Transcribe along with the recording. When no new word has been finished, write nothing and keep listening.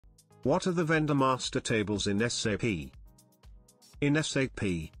What are the vendor master tables in SAP? In SAP,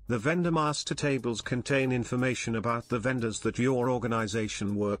 the vendor master tables contain information about the vendors that your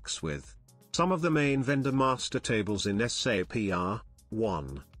organization works with. Some of the main vendor master tables in SAP are: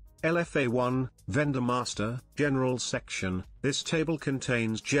 1. LFA1, Vendor Master, General Section. This table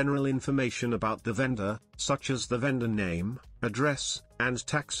contains general information about the vendor, such as the vendor name, address, and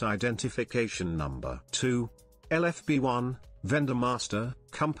tax identification number. 2. LFB1, Vendor Master,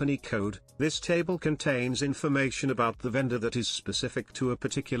 Company Code. This table contains information about the vendor that is specific to a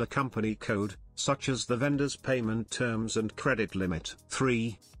particular company code, such as the vendor's payment terms and credit limit.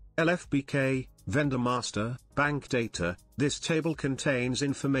 3. LFBK, Vendor Master, Bank Data. This table contains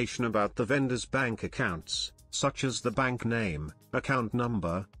information about the vendor's bank accounts, such as the bank name, account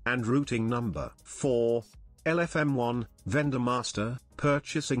number, and routing number. 4. LFM1, Vendor Master,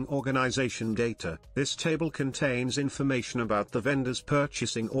 Purchasing Organization Data. This table contains information about the vendor's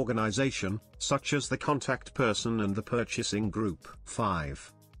purchasing organization, such as the contact person and the purchasing group.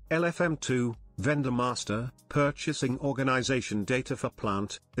 5. LFM2, Vendor Master, Purchasing Organization Data for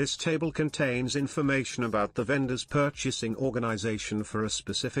Plant. This table contains information about the vendor's purchasing organization for a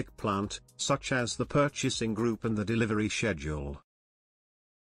specific plant, such as the purchasing group and the delivery schedule.